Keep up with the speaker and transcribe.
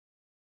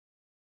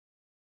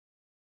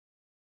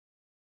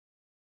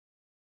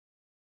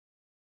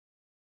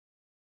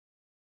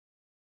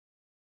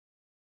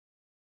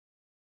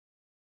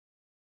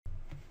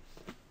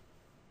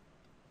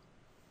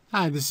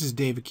Hi, this is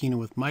Dave Aquino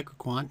with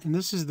Microquant, and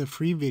this is the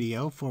free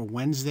video for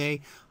Wednesday,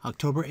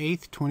 October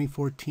 8th,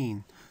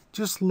 2014.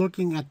 Just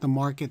looking at the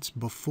markets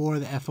before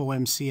the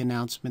FOMC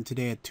announcement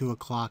today at 2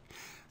 o'clock,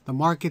 the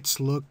markets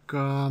look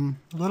a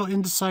little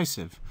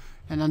indecisive,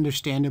 and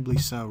understandably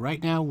so.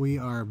 Right now we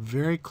are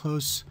very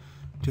close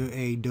to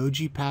a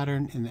doji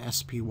pattern in the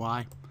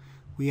SPY.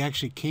 We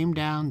actually came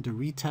down to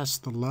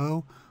retest the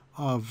low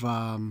of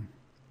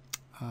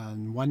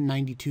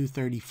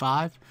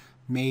 192.35.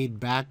 made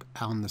back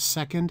on the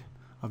 2nd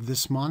of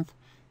this month.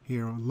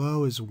 Here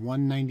low is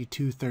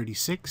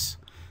 192.36.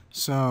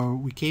 So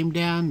we came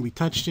down, we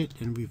touched it,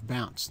 and we've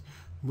bounced.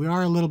 We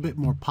are a little bit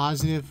more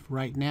positive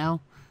right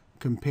now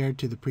compared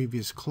to the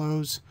previous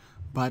close,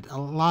 but a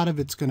lot of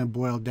it's going to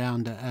boil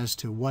down to as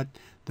to what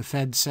the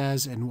Fed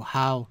says and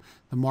how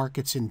the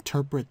markets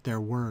interpret their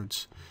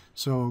words.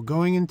 So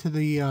going into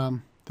the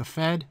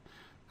Fed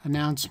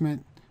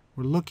announcement,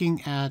 we're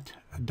looking at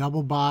a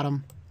double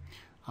bottom.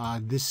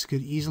 This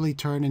could easily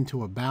turn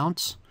into a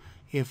bounce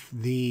if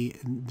the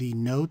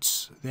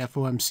notes, the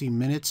FOMC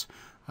minutes,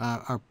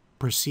 are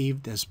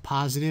perceived as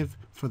positive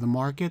for the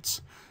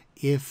markets.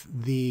 If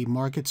the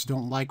markets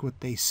don't like what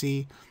they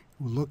see,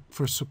 we'll look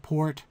for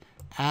support.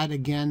 Add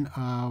again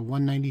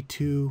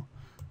 192.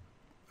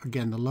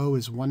 Again, the low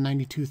is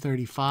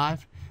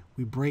 192.35.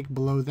 We break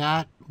below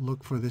that,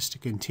 look for this to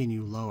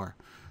continue lower.